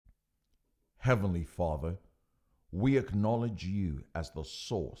Heavenly Father, we acknowledge you as the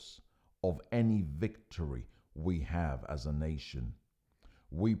source of any victory we have as a nation.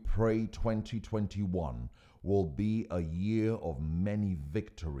 We pray 2021 will be a year of many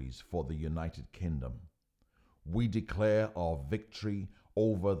victories for the United Kingdom. We declare our victory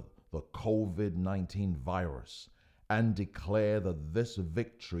over the COVID-19 virus and declare that this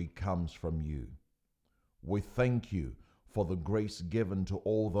victory comes from you. We thank you for the grace given to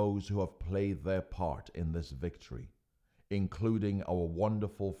all those who have played their part in this victory, including our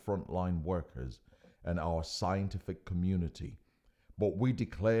wonderful frontline workers and our scientific community. But we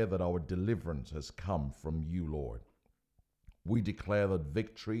declare that our deliverance has come from you, Lord. We declare that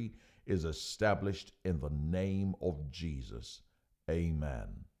victory is established in the name of Jesus. Amen.